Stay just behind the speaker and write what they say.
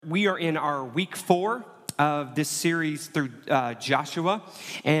we are in our week 4 of this series through Joshua,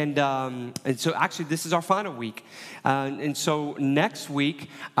 and so actually this is our final week, and so next week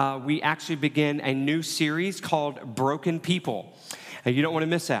we actually begin a new series called Broken People, and you don't want to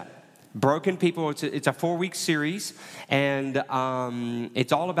miss that. Broken People, it's a 4-week series, and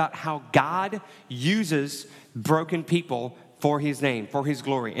it's all about how God uses broken people for his name, for his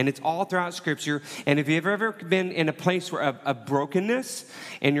glory. And it's all throughout Scripture. And if you've ever been in a place where of brokenness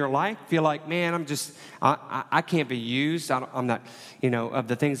in your life, feel like, man, I can't be used. I'm not, of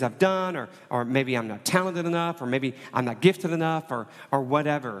the things I've done, or maybe I'm not talented enough, or maybe I'm not gifted enough, or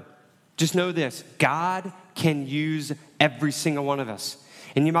whatever. Just know this, God can use every single one of us.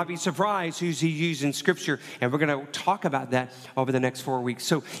 And you might be surprised who's he used in Scripture. And we're going to talk about that over the next 4 weeks.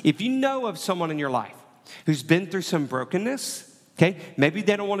 So if you know of someone in your life who's been through some brokenness, okay, maybe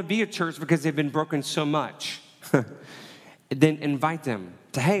they don't want to be at church because they've been broken so much, then invite them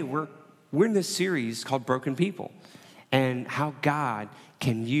to, hey, we're in this series called Broken People, and how God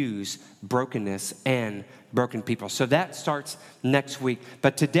can use brokenness and broken people. So that starts next week.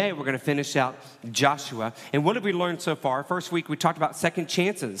 But today we're going to finish out Joshua. And what have we learned so far? First week we talked about second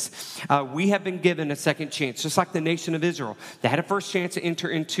chances. We have been given a second chance, just like the nation of Israel. They had a first chance to enter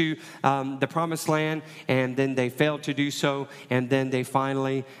into the promised land, and then they failed to do so. And then they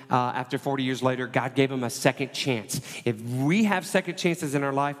finally, after 40 years later, God gave them a second chance. If we have second chances in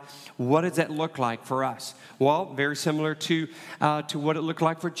our life, what does that look like for us? Well, very similar to what it looked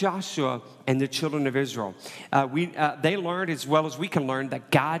like for Joshua and the children of Israel. They learned, as well as we can learn,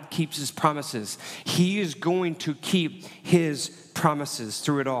 that God keeps his promises. He is going to keep his promises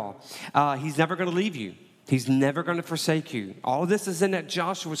through it all. He's never going to leave you. He's never going to forsake you. All of this is in that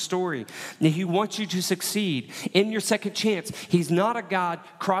Joshua story. Now, he wants you to succeed in your second chance. He's not a God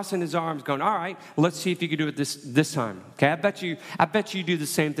crossing his arms going, all right, let's see if you can do it this time. Okay, I bet you do the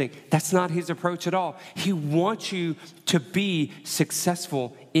same thing. That's not his approach at all. He wants you to be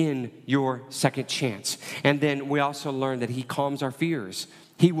successful in your second chance. And then we also learn that he calms our fears.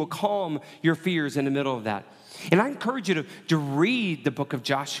 He will calm your fears in the middle of that. And I encourage you to read the book of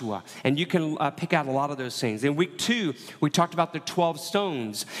Joshua, and you can pick out a lot of those things. In week 2, we talked about the 12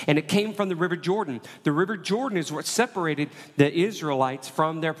 stones, and it came from the River Jordan. The River Jordan is what separated the Israelites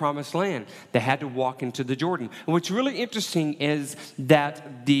from their promised land. They had to walk into the Jordan. And what's really interesting is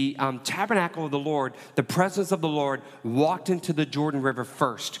that the tabernacle of the Lord, the presence of the Lord, walked into the Jordan River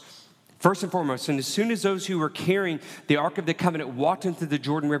first and foremost. And as soon as those who were carrying the Ark of the Covenant walked into the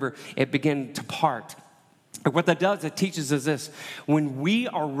Jordan River, it began to part. And what that does, it teaches us this. When we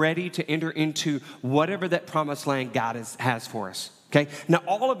are ready to enter into whatever that promised land God has for us, okay? Now,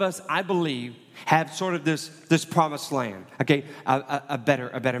 all of us, I believe, have sort of this promised land, okay? A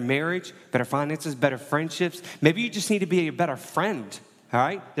better marriage, better finances, better friendships. Maybe you just need to be a better friend. All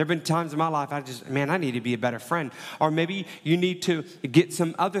right? There have been times in my life I need to be a better friend. Or maybe you need to get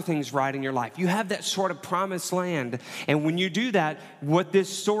some other things right in your life. You have that sort of promised land. And when you do that, what this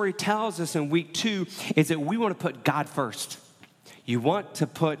story tells us in week 2 is that we want to put God first. You want to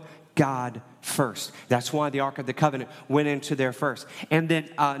put God first. That's why the Ark of the Covenant went into there first. And then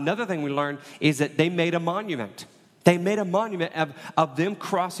another thing we learned is that they made a monument. They made a monument of them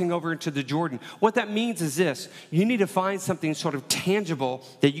crossing over into the Jordan. What that means is this. You need to find something sort of tangible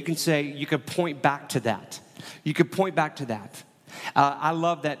that you can say, you can point back to that. You could point back to that. I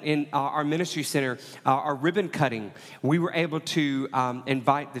love that in our ministry center, our ribbon cutting, we were able to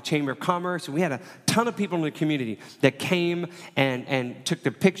invite the Chamber of Commerce. We had a ton of people in the community that came and took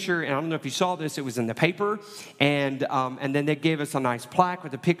the picture. And I don't know if you saw this, it was in the paper. And then they gave us a nice plaque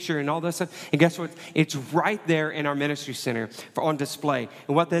with a picture and all this stuff. And guess what? It's right there in our ministry center on display.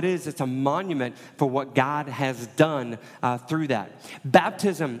 And what that is, it's a monument for what God has done through that.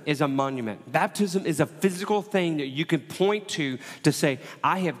 Baptism is a monument. Baptism is a physical thing that you can point to say,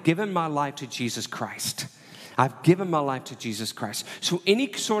 I have given my life to Jesus Christ. I've given my life to Jesus Christ. So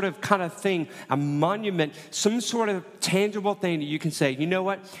any sort of kind of thing, a monument, some sort of tangible thing that you can say, you know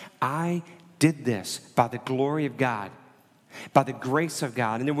what? I did this by the glory of God, by the grace of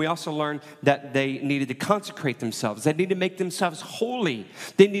God. And then we also learned that they needed to consecrate themselves. They needed to make themselves holy.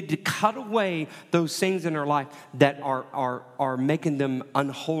 They needed to cut away those things in their life that are making them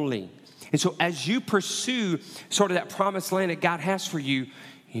unholy. And so as you pursue sort of that promised land that God has for you,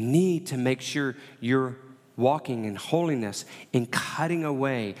 you need to make sure you're walking in holiness and cutting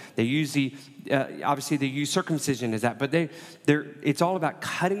away. They use obviously they use circumcision as that, but it's all about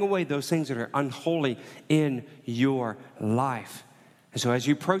cutting away those things that are unholy in your life. And so as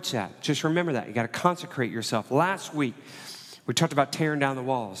you approach that, just remember that. You got to consecrate yourself. Last week, we talked about tearing down the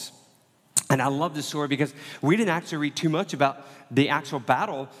walls. And I love this story because we didn't actually read too much about the actual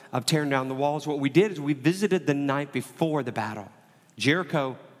battle of tearing down the walls. What we did is we visited the night before the battle.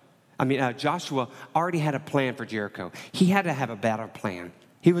 Joshua already had a plan for Jericho. He had to have a battle plan.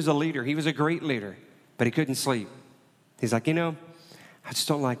 He was a leader. He was a great leader, but he couldn't sleep. He's like, I just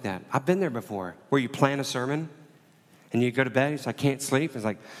don't like that. I've been there before, where you plan a sermon and you go to bed. He's like, I can't sleep. It's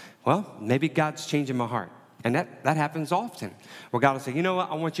like, well, maybe God's changing my heart. And that happens often, where God will say, you know what,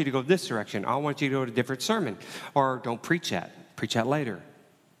 I want you to go this direction. I want you to go to a different sermon. Or don't preach that. Preach that later,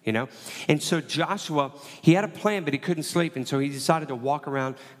 And so Joshua, he had a plan, but he couldn't sleep. And so he decided to walk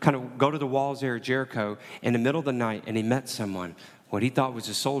around, kind of go to the walls there of Jericho in the middle of the night. And he met someone, what he thought was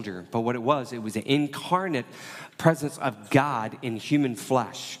a soldier. But what it was the incarnate presence of God in human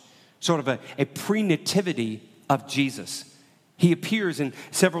flesh. Sort of a pre-nativity of Jesus. He appears in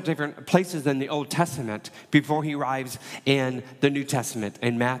several different places in the Old Testament before he arrives in the New Testament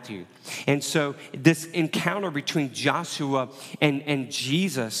in Matthew. And so this encounter between Joshua and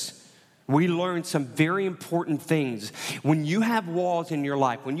Jesus, we learn some very important things. When you have walls in your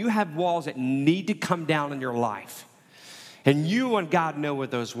life, when you have walls that need to come down in your life, and you and God know what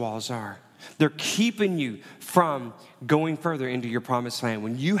those walls are, they're keeping you from going further into your promised land.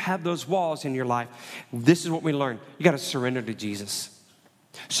 When you have those walls in your life, this is what we learn. You got to surrender to Jesus.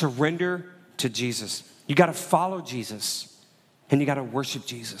 Surrender to Jesus. You got to follow Jesus, and you got to worship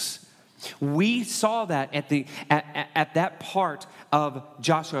Jesus. We saw that at that part of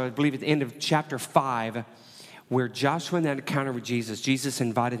Joshua, I believe at the end of chapter 5, where Joshua in that encounter with Jesus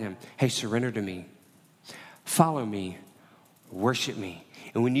invited him, hey, surrender to me. Follow me. Worship me.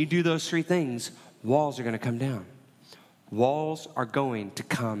 And when you do those three things, walls are going to come down. Walls are going to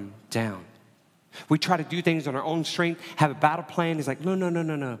come down. We try to do things on our own strength, have a battle plan. It's like,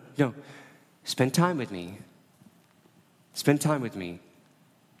 no. Spend time with me. Spend time with me.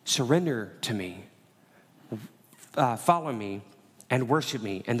 Surrender to me. Follow me and worship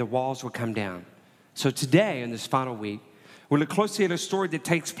me, and the walls will come down. So today, in this final week, we'll look closely at a story that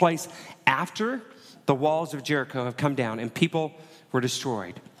takes place after the walls of Jericho have come down and people were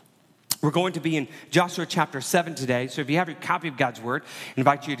destroyed. We're going to be in Joshua chapter 7 today. So if you have your copy of God's Word, I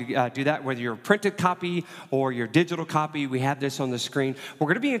invite you to do that, whether you're a printed copy or your digital copy. We have this on the screen. We're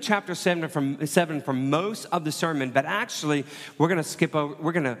going to be in chapter 7 for most of the sermon, but actually we're going to skip over.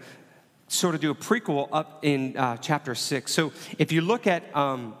 We're going to sort of do a prequel up in chapter 6. So if you look at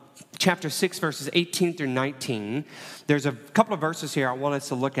chapter 6, verses 18 through 19, there's a couple of verses here I want us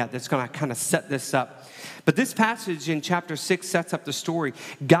to look at that's going to kind of set this up. But this passage in chapter 6 sets up the story.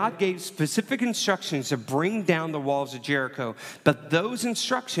 God gave specific instructions to bring down the walls of Jericho, but those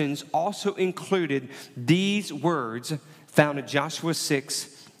instructions also included these words found in Joshua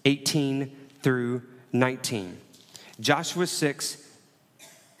 6, 18 through 19. Joshua 6,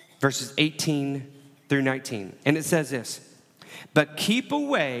 verses 18 through 19. And it says this, but keep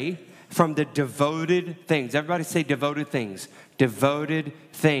away from the devoted things. Everybody say devoted things. Devoted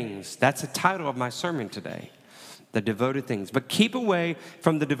things. That's the title of my sermon today. The devoted things. But keep away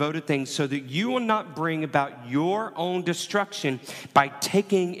from the devoted things so that you will not bring about your own destruction by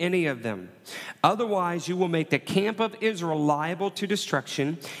taking any of them. Otherwise, you will make the camp of Israel liable to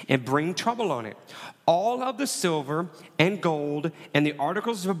destruction and bring trouble on it. All of the silver and gold and the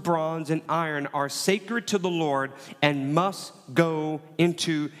articles of bronze and iron are sacred to the Lord and must go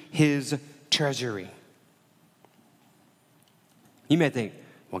into his treasury. You may think,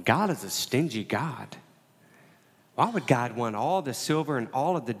 well, God is a stingy God. Why would God want all the silver and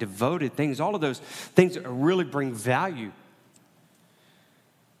all of the devoted things, all of those things that really bring value?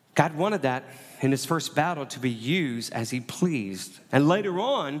 God wanted that in his first battle to be used as he pleased. And later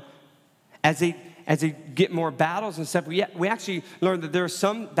on, as they get more battles and stuff, we actually learned that there are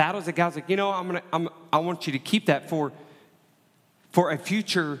some battles that God's like, I want you to keep that for a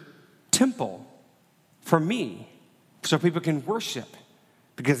future temple for me, so people can worship,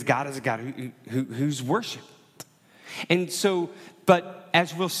 because God is a God who's worshiped. And so, but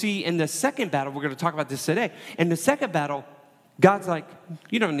as we'll see in the second battle, we're going to talk about this today. In the second battle, God's like,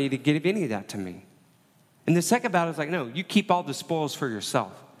 you don't need to give any of that to me. And the second battle is like, no, you keep all the spoils for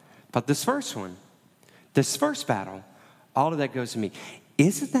yourself. But this first battle, all of that goes to me.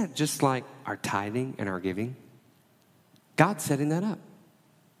 Isn't that just like our tithing and our giving? God's setting that up.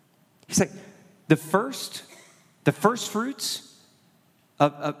 He's like, the first fruits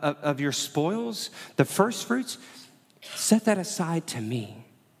of your spoils, the first fruits, set that aside to me.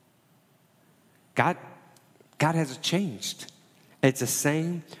 God hasn't changed. It's the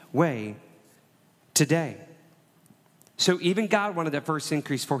same way today. So even God wanted that first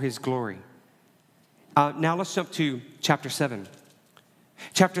increase for his glory. Now let's jump to chapter 7.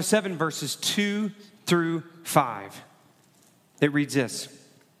 Chapter 7, verses 2 through 5. It reads this.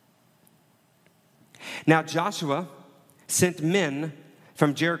 Now Joshua sent men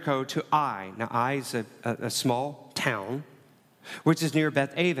from Jericho to Ai. Now Ai is a small town, which is near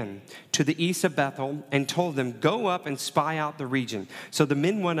Beth-aven, to the east of Bethel, and told them, go up and spy out the region. So the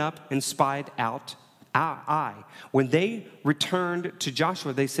men went up and spied out Ai. When they returned to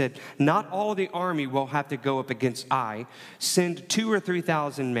Joshua, they said, not all the army will have to go up against Ai. Send 2,000 or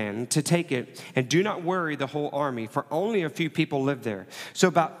 3,000 men to take it, and do not worry the whole army, for only a few people live there. So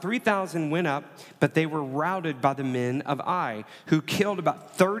about 3,000 went up, but they were routed by the men of Ai, who killed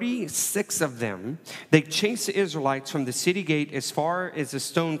about 36 of them. They chased the Israelites from the city gate as far as the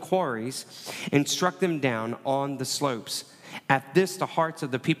stone quarries and struck them down on the slopes. At this, the hearts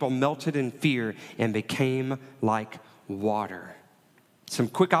of the people melted in fear and became like water. Some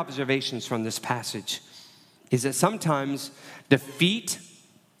quick observations from this passage is that sometimes defeat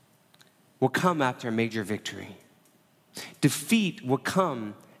will come after a major victory. Defeat will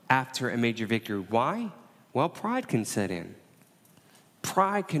come after a major victory. Why? Well, pride can set in.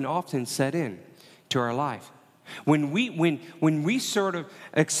 Pride can often set in to our life. When we sort of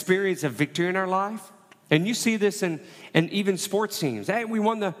experience a victory in our life, and you see this in even sports teams. Hey, we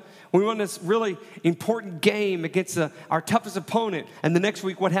won this really important game against our toughest opponent. And the next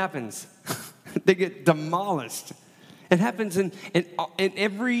week, what happens? They get demolished. It happens in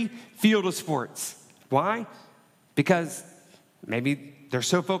every field of sports. Why? Because maybe they're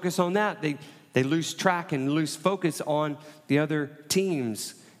so focused on that, they lose track and lose focus on the other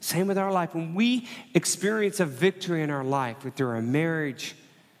teams. Same with our life. When we experience a victory in our life, through our marriage,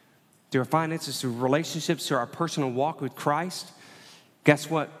 through our finances, through relationships, through our personal walk with Christ, guess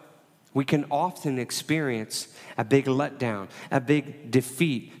what? We can often experience a big letdown, a big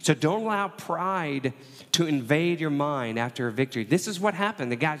defeat. So don't allow pride to invade your mind after a victory. This is what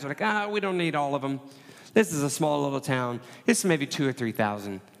happened. The guys are like, we don't need all of them. This is a small little town. This is maybe 2,000 or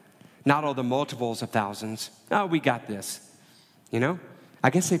 3,000. Not all the multiples of thousands. Oh, we got this. You know? I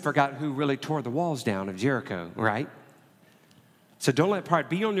guess they forgot who really tore the walls down of Jericho, right? So don't let pride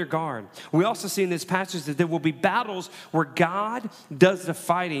be on your guard. We also see in this passage that there will be battles where God does the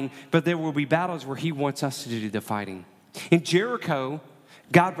fighting, but there will be battles where he wants us to do the fighting. In Jericho,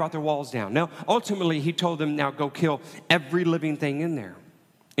 God brought their walls down. Now, ultimately, he told them, now go kill every living thing in there,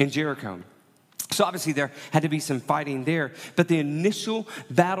 in Jericho. So obviously there had to be some fighting there. But the initial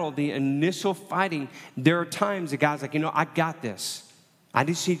battle, the initial fighting, there are times that God's like, I got this. I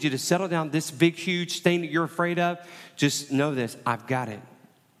just need you to settle down. This big, huge thing that you're afraid of, just know this, I've got it.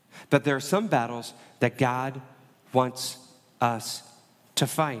 But there are some battles that God wants us to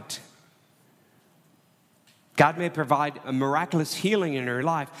fight. God may provide a miraculous healing in your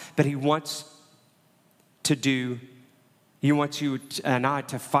life, but he wants you and I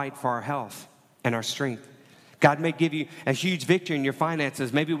to fight for our health and our strength. God may give you a huge victory in your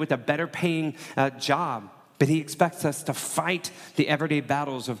finances, maybe with a better paying job. But he expects us to fight the everyday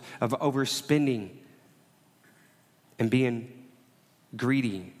battles of overspending and being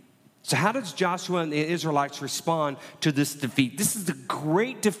greedy. So how does Joshua and the Israelites respond to this defeat? This is a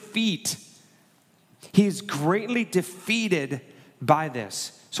great defeat. He is greatly defeated by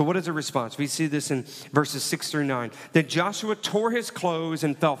this. So what is the response? We see this in verses 6 through 9. Then Joshua tore his clothes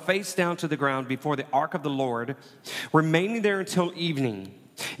and fell face down to the ground before the ark of the Lord, remaining there until evening.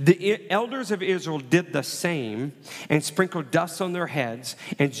 The elders of Israel did the same and sprinkled dust on their heads.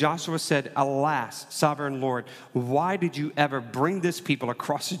 And Joshua said, alas, sovereign Lord, why did you ever bring this people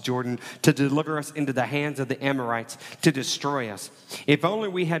across the Jordan to deliver us into the hands of the Amorites to destroy us? If only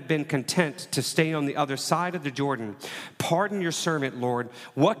we had been content to stay on the other side of the Jordan. Pardon your servant, Lord.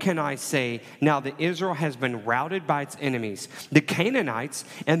 What can I say now that Israel has been routed by its enemies? The Canaanites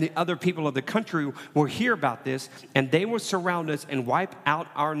and the other people of the country will hear about this, and they will surround us and wipe out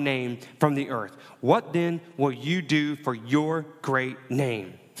our name from the earth. What then will you do for your great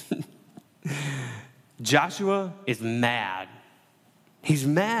name? Joshua is mad. He's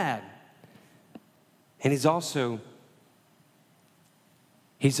mad. And he's also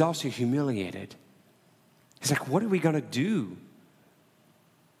humiliated. He's like, what are we going to do?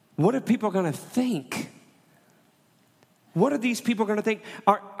 What are people going to think? What are these people going to think?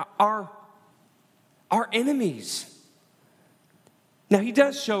 Our enemies. Now, he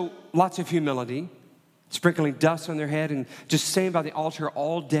does show lots of humility, sprinkling dust on their head and just staying by the altar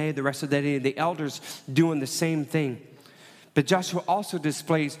all day, the rest of the day, the elders doing the same thing. But Joshua also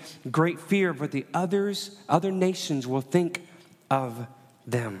displays great fear of what the other nations will think of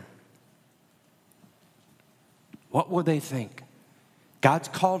them. What will they think? God's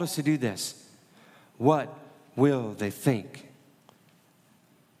called us to do this. What will they think?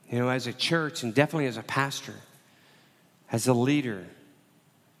 You know, as a church and definitely as a pastor, as a leader,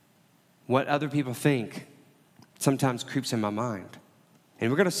 what other people think sometimes creeps in my mind.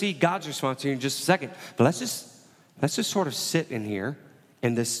 And we're going to see God's response here in just a second. But let's just sort of sit in here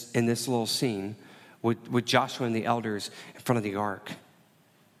in this little scene with Joshua and the elders in front of the ark.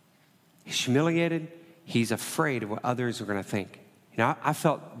 He's humiliated. He's afraid of what others are going to think. You know, I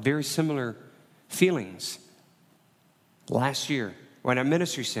felt very similar feelings last year when our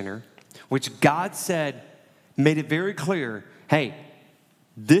ministry center, which God said, made it very clear, hey,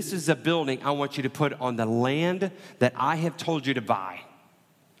 this is a building I want you to put on the land that I have told you to buy.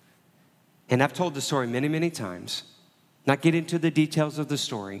 And I've told the story many, many times. Not get into the details of the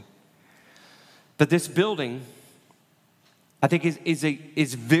story. But this building, I think,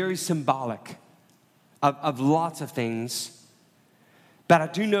 is very symbolic of lots of things. But I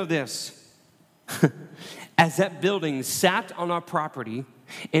do know this. As that building sat on our property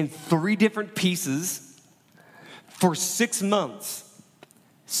in 3 different pieces for 6 months,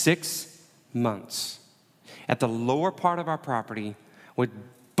 6 months, at the lower part of our property with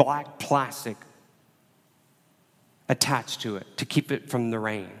black plastic attached to it to keep it from the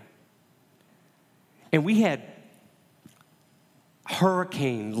rain. And we had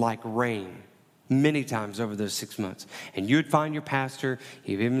hurricane-like rain many times over those 6 months. And you'd find your pastor,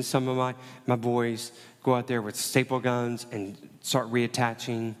 even some of my boys, go out there with staple guns and start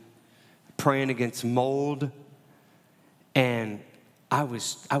reattaching, praying against mold. And I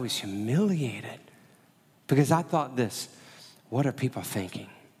was humiliated because I thought this, what are people thinking?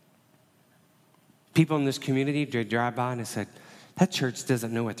 People in this community, they drive by and they said, that church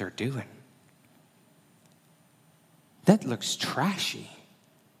doesn't know what they're doing. That looks trashy.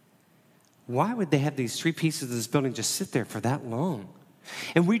 Why would they have these 3 pieces of this building just sit there for that long?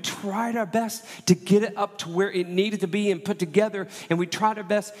 And we tried our best to get it up to where it needed to be and put together. And we tried our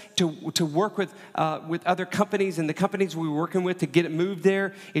best to work with other companies and the companies we were working with to get it moved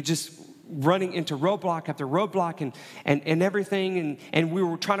there. It just running into roadblock after roadblock and everything. And we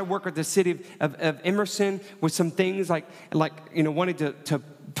were trying to work with the city of Emerson with some things like you know, wanting to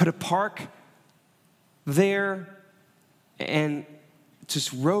put a park there, and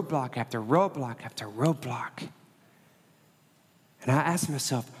just roadblock after roadblock after roadblock. And I asked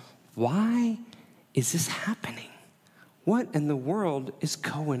myself, why is this happening? What in the world is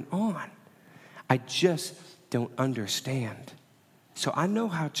going on? I just don't understand. So I know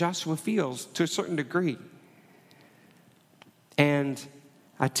how Joshua feels to a certain degree. And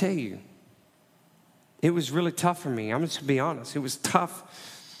I tell you, it was really tough for me. I'm just going to be honest. It was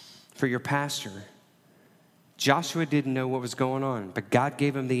tough for your pastor. Joshua didn't know what was going on, but God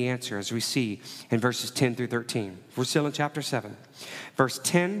gave him the answer, as we see in verses 10 through 13. We're still in chapter 7. Verse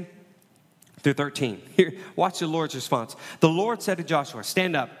 10 through 13. Here, watch the Lord's response. The Lord said to Joshua,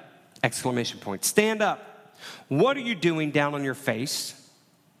 stand up, exclamation point. Stand up. What are you doing down on your face?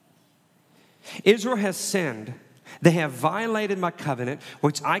 Israel has sinned. They have violated my covenant,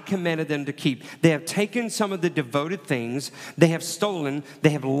 which I commanded them to keep. They have taken some of the devoted things. They have stolen.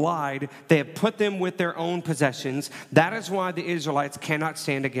 They have lied. They have put them with their own possessions. That is why the Israelites cannot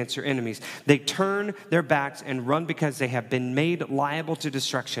stand against their enemies. They turn their backs and run because they have been made liable to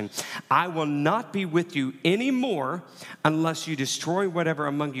destruction. I will not be with you anymore unless you destroy whatever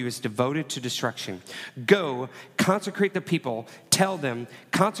among you is devoted to destruction. Go, consecrate the people. Tell them,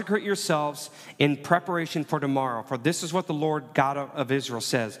 consecrate yourselves in preparation for tomorrow. For this is what the Lord God of Israel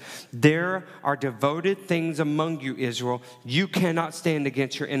says. There are devoted things among you, Israel. You cannot stand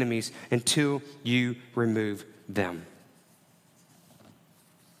against your enemies until you remove them.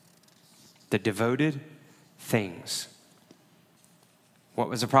 The devoted things. What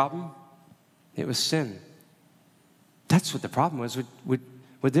was the problem? It was sin. That's what the problem was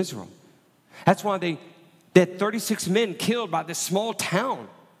with Israel. That's why they had 36 men killed by this small town.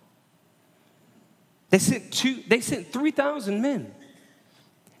 They sent 3,000 men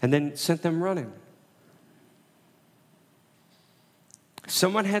and then sent them running.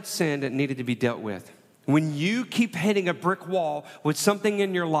 Someone had sinned that needed to be dealt with. When you keep hitting a brick wall with something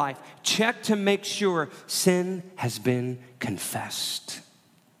in your life, check to make sure sin has been confessed.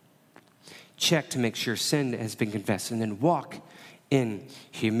 Check to make sure sin has been confessed, and then walk in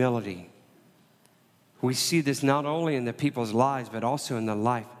humility. We see this not only in the people's lives, but also in the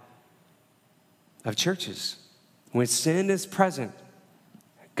life of churches. When sin is present,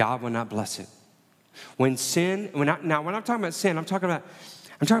 God will not bless it. When I'm talking about sin, I'm talking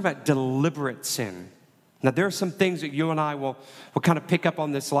about deliberate sin. Now, there are some things that you and I will kind of pick up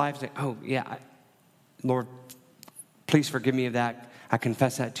on this life. Say, oh, yeah, Lord, please forgive me of that. I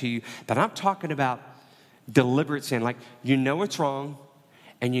confess that to you. But I'm talking about deliberate sin. Like, you know it's wrong,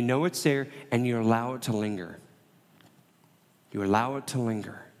 and you know it's there, and you allow it to linger. You allow it to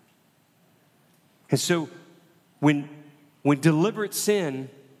linger. And so when deliberate sin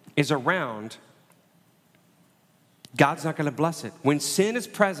is around, God's not going to bless it. When sin is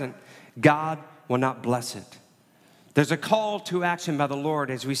present, God will not bless it. There's a call to action by the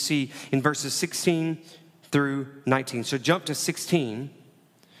Lord as we see in verses 16 through 19. So jump to 16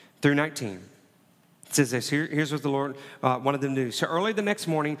 through 19. It says this, here's what the Lord wanted them to do. So early the next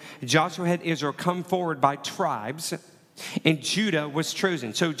morning, Joshua had Israel come forward by tribes, and Judah was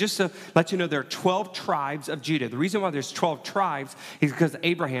chosen. So just to let you know, there are 12 tribes of Judah. The reason why there's 12 tribes is because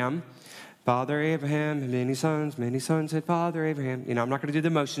Abraham, Father Abraham, many sons had Father Abraham. I'm not going to do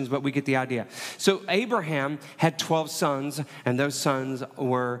the motions, but we get the idea. So Abraham had 12 sons, and those sons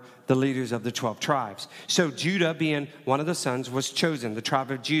were the leaders of the 12 tribes. So Judah, being one of the sons, was chosen. The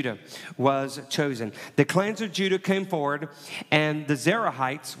tribe of Judah was chosen. The clans of Judah came forward, and the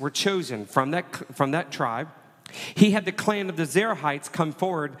Zerahites were chosen from that tribe. He had the clan of the Zerahites come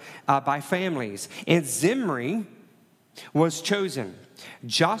forward by families, and Zimri was chosen.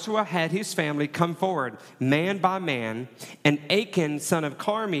 Joshua had his family come forward, man by man, and Achan, son of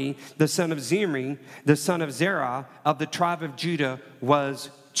Carmi, the son of Zimri, the son of Zerah, of the tribe of Judah,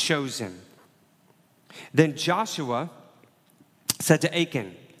 was chosen. Then Joshua said to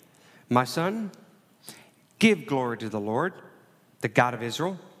Achan, my son, give glory to the Lord, the God of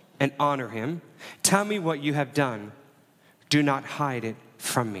Israel, and honor him. Tell me what you have done. Do not hide it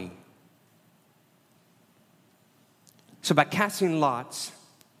from me. So by casting lots,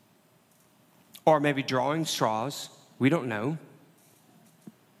 or maybe drawing straws, we don't know,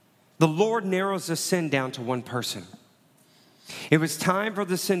 the Lord narrows the sin down to one person. It was time for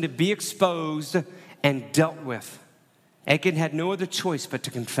the sin to be exposed and dealt with. Achan had no other choice but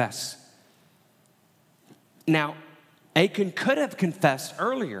to confess. Now, Achan could have confessed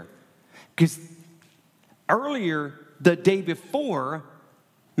earlier, because earlier, the day before,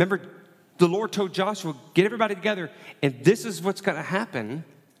 remember, the Lord told Joshua, get everybody together, and this is what's going to happen.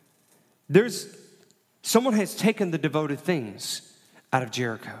 Someone has taken the devoted things out of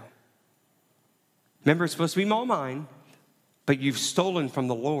Jericho. Remember, it's supposed to be all mine, but you've stolen from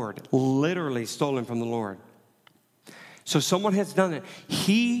the Lord, literally stolen from the Lord. So someone has done it.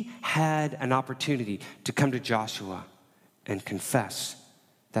 He had an opportunity to come to Joshua and confess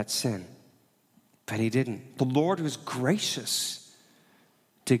that sin, but he didn't. The Lord was gracious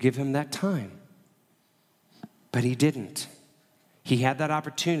to give him that time, but he didn't. He had that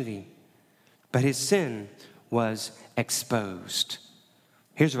opportunity, but his sin was exposed.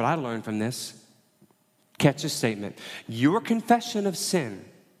 Here's what I learned from this. Catch this statement. Your confession of sin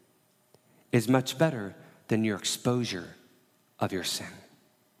is much better than your exposure of your sin.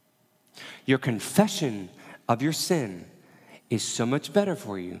 Your confession of your sin is so much better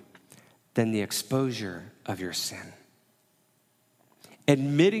for you than the exposure of your sin.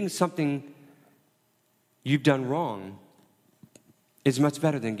 Admitting something you've done wrong is much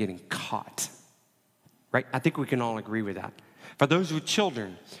better than getting caught, right? I think we can all agree with that. For those with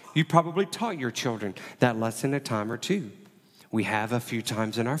children, you probably taught your children that lesson a time or two. We have a few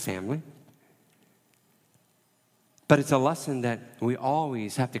times in our family. But it's a lesson that we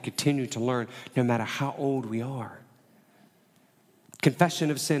always have to continue to learn no matter how old we are.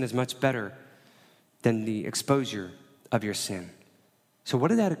 Confession of sin is much better than the exposure of your sin. So what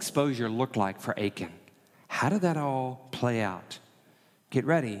did that exposure look like for Achan? How did that all play out? Get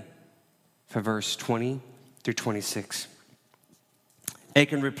ready for verse 20 through 26.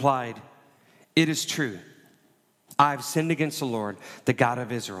 Achan replied, "It is true. I've sinned against the Lord, the God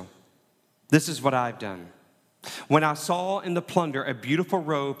of Israel. This is what I've done. When I saw in the plunder a beautiful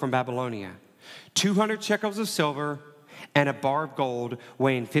robe from Babylonia, 200 shekels of silver and a bar of gold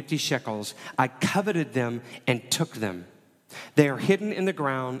weighing 50 shekels, I coveted them and took them. They are hidden in the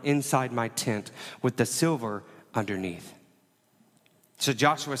ground inside my tent with the silver underneath." So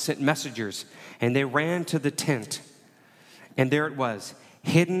Joshua sent messengers, and they ran to the tent, and there it was,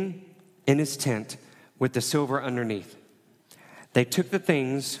 hidden in his tent with the silver underneath. They took the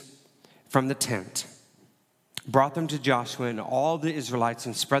things from the tent, brought them to Joshua and all the Israelites,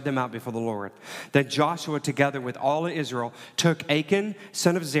 and spread them out before the Lord. Then Joshua, together with all of Israel, took Achan,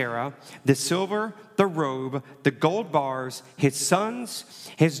 son of Zerah, the silver, the robe, the gold bars, his sons,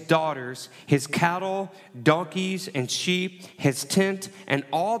 his daughters, his cattle, donkeys, and sheep, his tent, and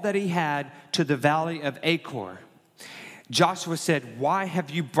all that he had to the valley of Achor. Joshua said, "Why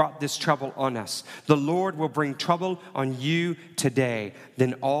have you brought this trouble on us? The Lord will bring trouble on you today."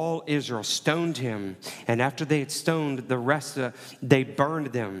 Then all Israel stoned him, and after they had stoned the rest, they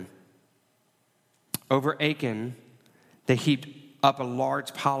burned them. Over Achan, they heaped up a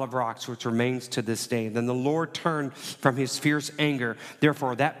large pile of rocks, which remains to this day. Then the Lord turned from his fierce anger.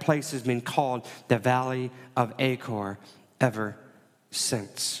 Therefore, that place has been called the Valley of Achor ever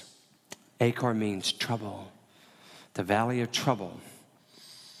since. Achor means trouble. The Valley of Trouble.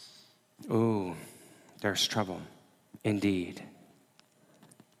 Ooh, there's trouble indeed.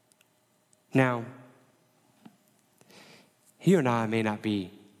 Now, you and I may not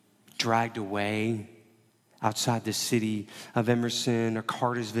be dragged away outside the city of Emerson or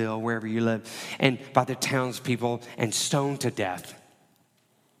Cartersville, wherever you live, and by the townspeople and stoned to death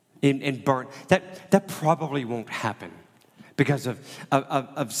and burnt. That probably won't happen because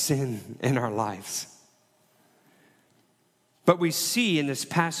of sin in our lives. But we see in this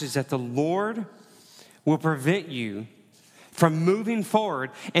passage that the Lord will prevent you from moving forward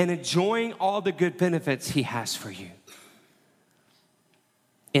and enjoying all the good benefits he has for you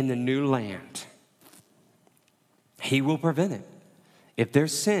in the new land. He will prevent it. If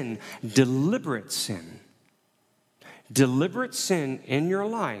there's sin deliberate sin in your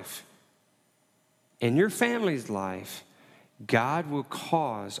life, in your family's life, God will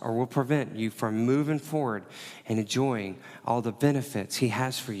cause or will prevent you from moving forward and enjoying all the benefits he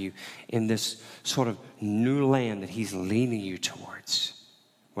has for you in this sort of new land that he's leading you towards,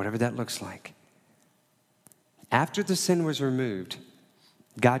 whatever that looks like. After the sin was removed,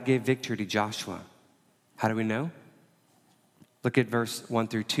 God gave victory to Joshua. How do we know? Look at verse 1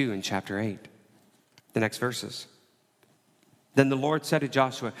 through 2 in chapter 8, the next verses. Then the Lord said to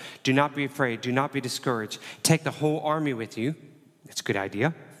Joshua, do not be afraid, do not be discouraged. Take the whole army with you. That's a good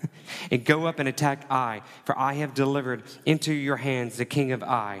idea. And go up and attack Ai, for I have delivered into your hands the king of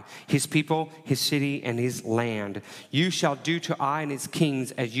Ai, his people, his city, and his land. You shall do to Ai and its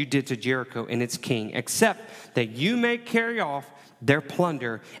kings as you did to Jericho and its king, except that you may carry off their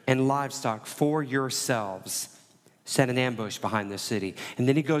plunder and livestock for yourselves. Set an ambush behind the city. And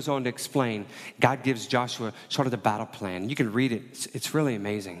then he goes on to explain, God gives Joshua sort of the battle plan. You can read it. It's really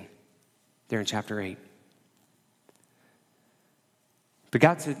amazing there in chapter 8. But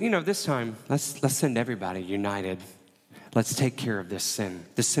God said, this time, let's send everybody united. Let's take care of this sin,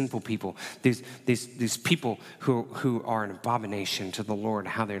 the sinful people, these people who are an abomination to the Lord,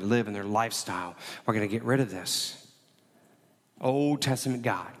 how they live and their lifestyle. We're going to get rid of this. Old Testament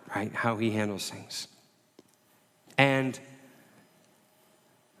God, right? How he handles things. And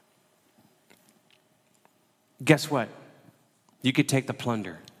guess what? You could take the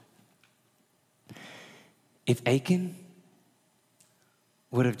plunder. If Achan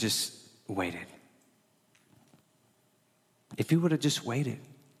would have just waited, if he would have just waited,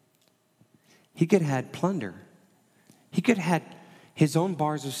 he could have had plunder. He could have had his own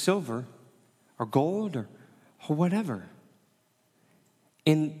bars of silver or gold or whatever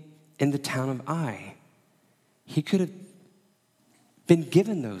in the town of Ai. He could have been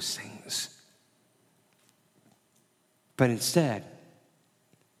given those things. But instead,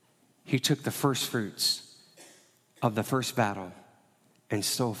 he took the first fruits of the first battle and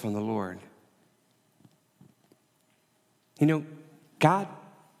stole from the Lord. God,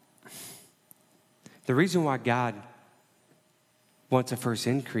 the reason why God wants a first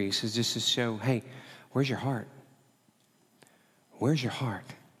increase is just to show, hey, where's your heart? Where's your heart?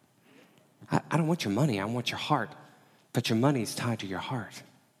 I don't want your money, I want your heart. But your money is tied to your heart.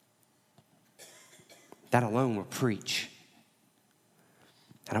 That alone will preach.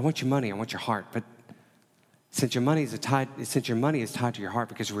 And I want your money, I want your heart. But since your money is tied to your heart,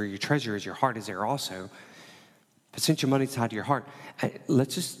 because where your treasure is, your heart is there also. But since your money's tied to your heart,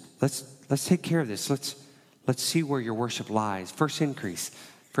 let's take care of this. Let's see where your worship lies. First increase,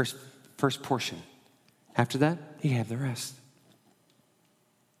 first portion. After that, you have the rest.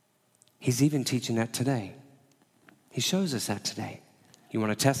 He's even teaching that today. He shows us that today. You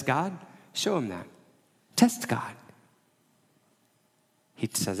want to test God? Show him that. Test God. He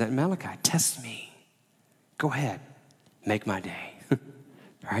says that in Malachi. Test me. Go ahead. Make my day.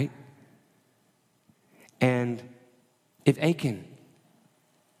 Right? And if Achan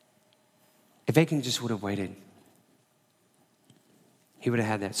just would have waited, he would have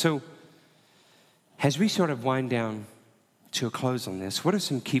had that. So as we sort of wind down to a close on this, what are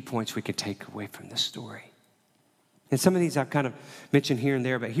some key points we could take away from this story? And some of these I've kind of mentioned here and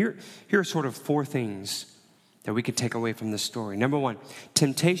there, but here are sort of 4 things that we could take away from this story. Number 1,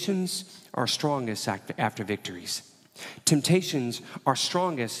 temptations are strongest after victories. Temptations are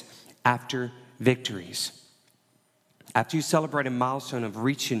strongest after victories. After you celebrate a milestone of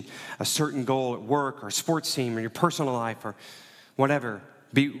reaching a certain goal at work or sports team or your personal life or whatever,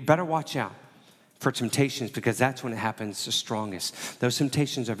 better watch out for temptations, because that's when it happens the strongest. Those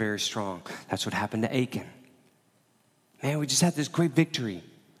temptations are very strong. That's what happened to Achan. Man, we just had this great victory.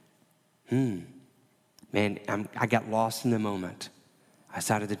 Man, I got lost in the moment. I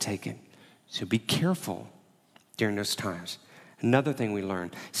decided to take it. So be careful during those times. Another thing we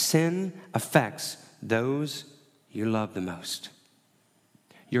learned, sin affects those you love the most.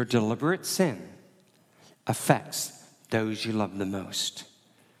 Your deliberate sin affects those you love the most.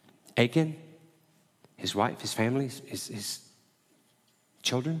 Achan, his wife, his family, his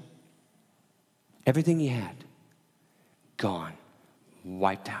children, everything he had, gone,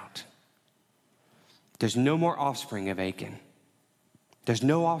 wiped out. There's no more offspring of Achan. There's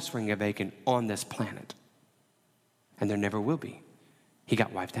no offspring of Achan on this planet. And there never will be. He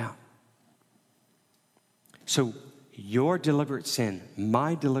got wiped out. So your deliberate sin,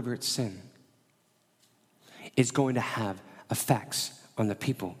 my deliberate sin, is going to have effects on the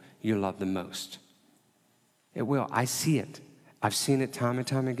people you love the most. It will. I see it. I've seen it time and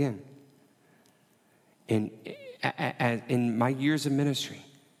time again. In my years of ministry,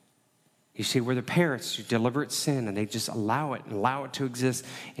 you see where the parents do deliberate sin and they just allow it to exist,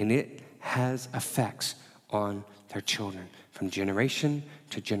 and it has effects on their children from generation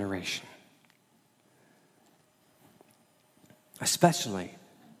to generation. Especially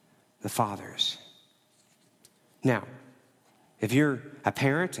the fathers. Now, if you're a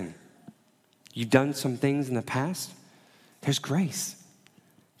parent and you've done some things in the past, there's grace.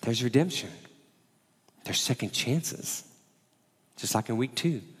 There's redemption. There's second chances. Just like in week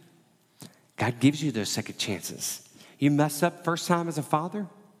 2. God gives you those second chances. You mess up first time as a father,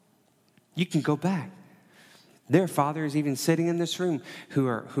 you can go back. There are fathers even sitting in this room who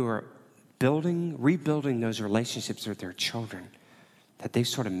are rebuilding those relationships with their children that they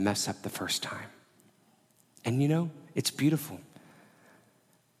sort of mess up the first time. And you know, it's beautiful.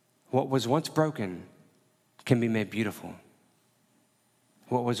 What was once broken can be made beautiful.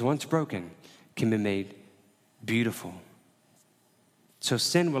 What was once broken can be made beautiful. So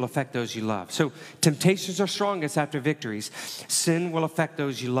sin will affect those you love. So temptations are strongest after victories. Sin will affect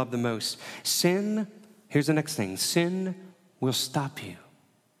those you love the most. Sin, here's the next thing. Sin will stop you.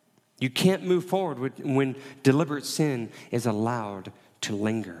 You can't move forward when deliberate sin is allowed to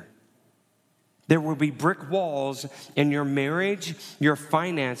linger. There will be brick walls in your marriage, your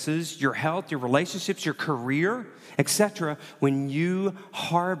finances, your health, your relationships, your career, etc. when you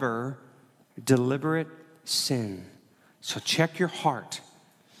harbor deliberate sin. So check your heart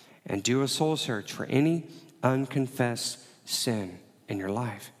and do a soul search for any unconfessed sin in your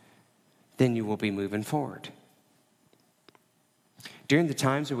life. Then you will be moving forward. During the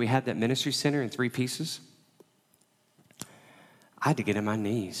times that we had that ministry center in 3 pieces, I had to get on my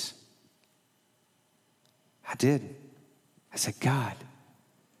knees. I did. I said, God,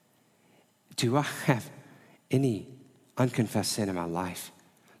 do I have any unconfessed sin in my life?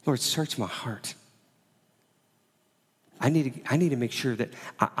 Lord, search my heart. I need to make sure that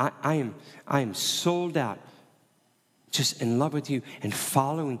I am sold out, just in love with you and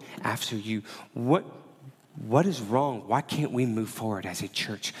following after you. What is wrong? Why can't we move forward as a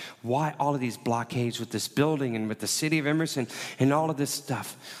church? Why all of these blockades with this building and with the city of Emerson and all of this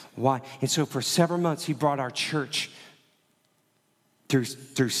stuff? Why? And so for several months, he brought our church through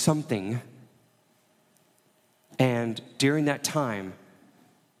something. And during that time,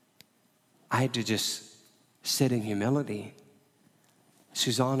 I had to just sit in humility.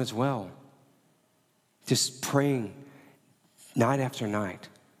 Suzanne as well. Just praying night after night.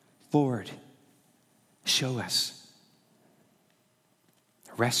 Lord, show us.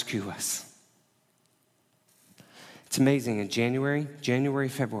 Rescue us. It's amazing. In January,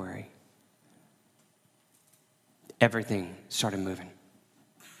 February, everything started moving.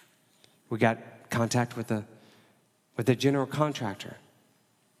 We got contact with the general contractor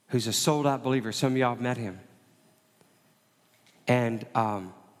who's a sold-out believer. Some of y'all have met him. And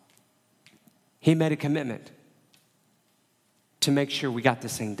he made a commitment to make sure we got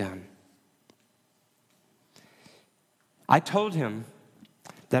this thing done. I told him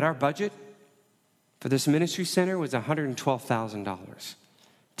that our budget for this ministry center was $112,000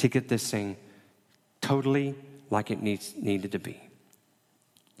 to get this thing totally like it needed to be.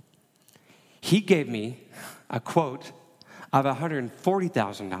 He gave me a quote of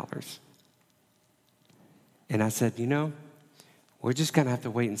 $140,000. And I said, you know, we're just going to have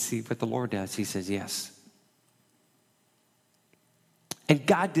to wait and see what the Lord does. He says, yes. And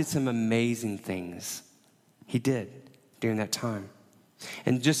God did some amazing things. He did during that time.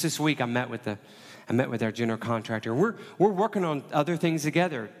 And just this week, I met with our general contractor. We're working on other things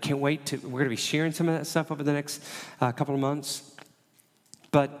together. Can't wait we're going to be sharing some of that stuff over the next couple of months.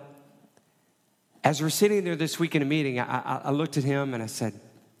 But as we're sitting there this week in a meeting, I looked at him and I said,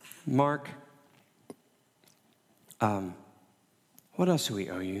 Mark, what else do we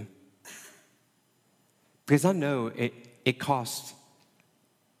owe you? Because I know it cost,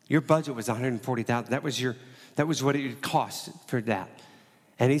 your budget was $140,000. That was what it would cost for that.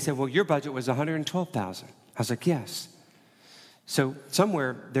 And he said, well, your budget was $112,000. I was like, yes. So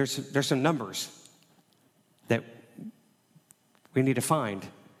somewhere there's some numbers that we need to find,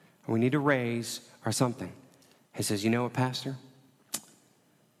 or we need to raise, or something. He says, you know what, Pastor?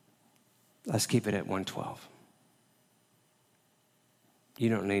 Let's keep it at 112. You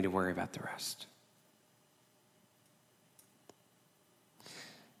don't need to worry about the rest.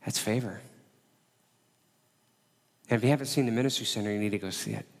 That's favor. And if you haven't seen the Ministry Center, you need to go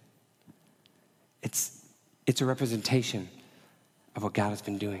see it. It's a representation of what God has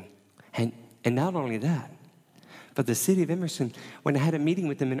been doing. And not only that, but the city of Emerson, when I had a meeting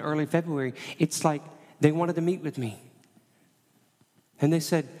with them in early February, it's like they wanted to meet with me. And they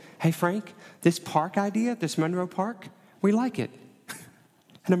said, hey, Frank, this park idea, this Monroe Park, we like it.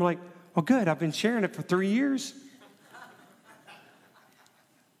 And I'm like, well, good. I've been sharing it for 3 years.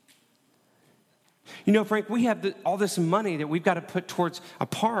 You know, Frank, we have all this money that we've got to put towards a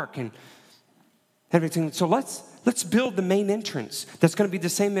park and everything. So let's build the main entrance. That's going to be the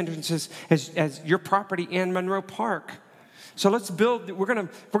same entrance as your property and Monroe Park. So let's build. We're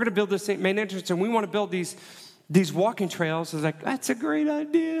gonna build this main entrance, and we want to build these walking trails. I was like, that's a great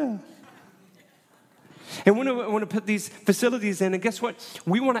idea. And we want to put these facilities in. And guess what?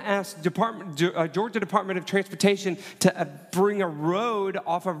 We want to ask Georgia Department of Transportation to bring a road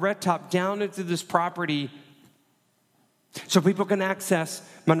off of Red Top down into this property so people can access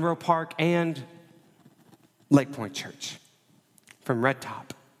Monroe Park and Lake Point Church from Red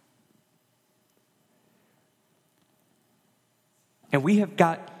Top. And we have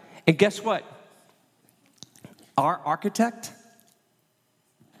got, and guess what? Our architect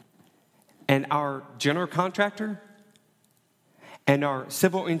and our general contractor and our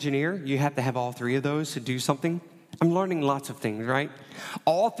civil engineer, you have to have all three of those to do something. I'm learning lots of things, right?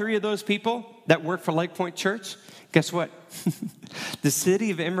 All three of those people that work for Lake Point Church, guess what? The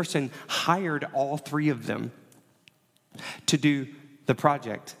city of Emerson hired all three of them to do the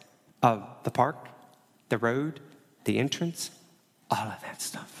project of the park, the road, the entrance, all of that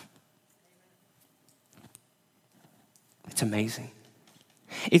stuff. It's amazing.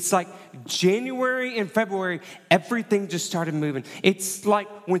 It's like January and February, everything just started moving. It's like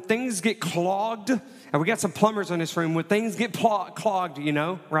when things get clogged, and we got some plumbers in this room, when things get clogged, you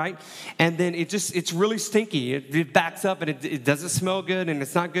know, right? And then it's really stinky. It backs up and it doesn't smell good and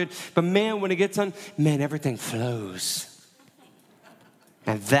it's not good. But man, when it gets on, man, everything flows.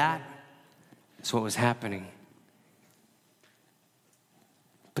 And that is what was happening.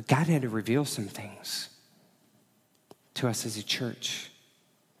 But God had to reveal some things to us as a church.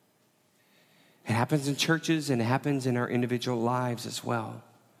 It happens in churches and it happens in our individual lives as well.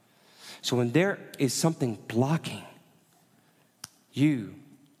 So when there is something blocking you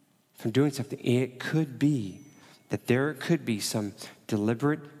from doing something, it could be that there could be some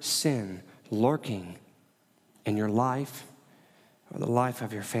deliberate sin lurking in your life or the life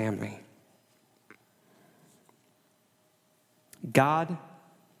of your family. God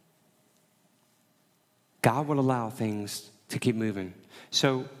will allow things to keep moving.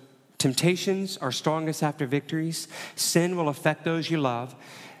 So temptations are strongest after victories. Sin will affect those you love.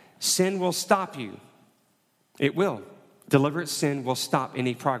 Sin will stop you. It will. Deliberate sin will stop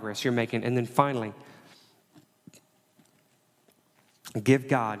any progress you're making. And then finally, give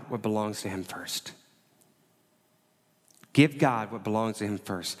God what belongs to him first. Give God what belongs to him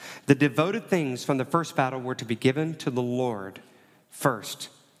first. The devoted things from the first battle were to be given to the Lord first.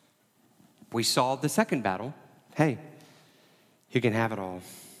 We saw the second battle. Hey, you can have it all.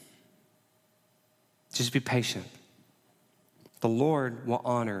 Just be patient. The Lord will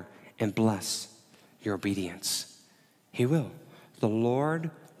honor and bless your obedience. He will. The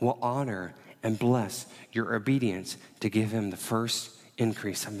Lord will honor and bless your obedience to give him the first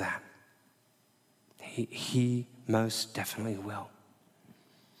increase of that. He most definitely will.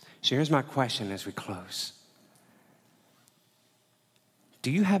 So here's my question as we close. Do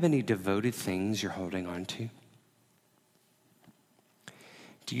you have any devoted things you're holding on to?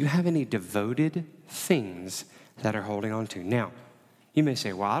 Do you have any devoted things that are holding on to? Now, you may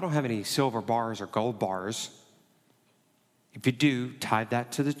say, well, I don't have any silver bars or gold bars. If you do, tie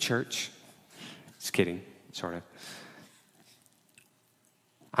that to the church. Just kidding, sort of.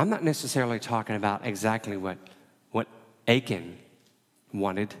 I'm not necessarily talking about exactly what Achan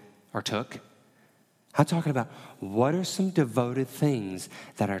wanted or took. I'm talking about what are some devoted things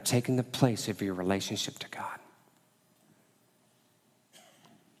that are taking the place of your relationship to God?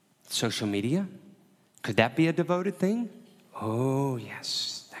 Social media? Could that be a devoted thing? Oh,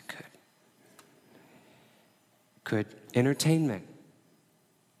 yes, that could. Could entertainment,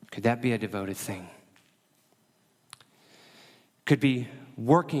 could that be a devoted thing? Could be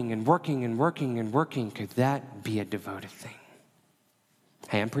working and working and working and working. Could that be a devoted thing?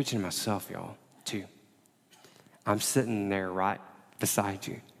 Hey, I'm preaching to myself, y'all, too. I'm sitting there right beside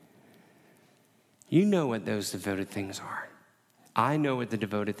you. You know what those devoted things are. I know what the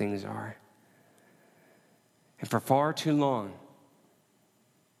devoted things are. And for far too long,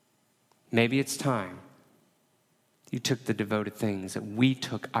 maybe it's time you took the devoted things, that we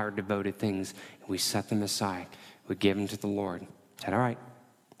took our devoted things, and we set them aside. We gave them to the Lord. Said, all right,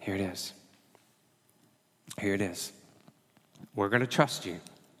 here it is. Here it is. We're going to trust you.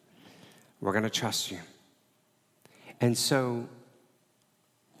 We're going to trust you. And so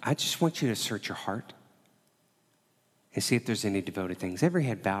I just want you to search your heart and see if there's any devoted things. Every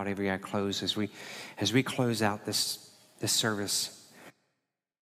head bowed, every eye closed as we close out this service.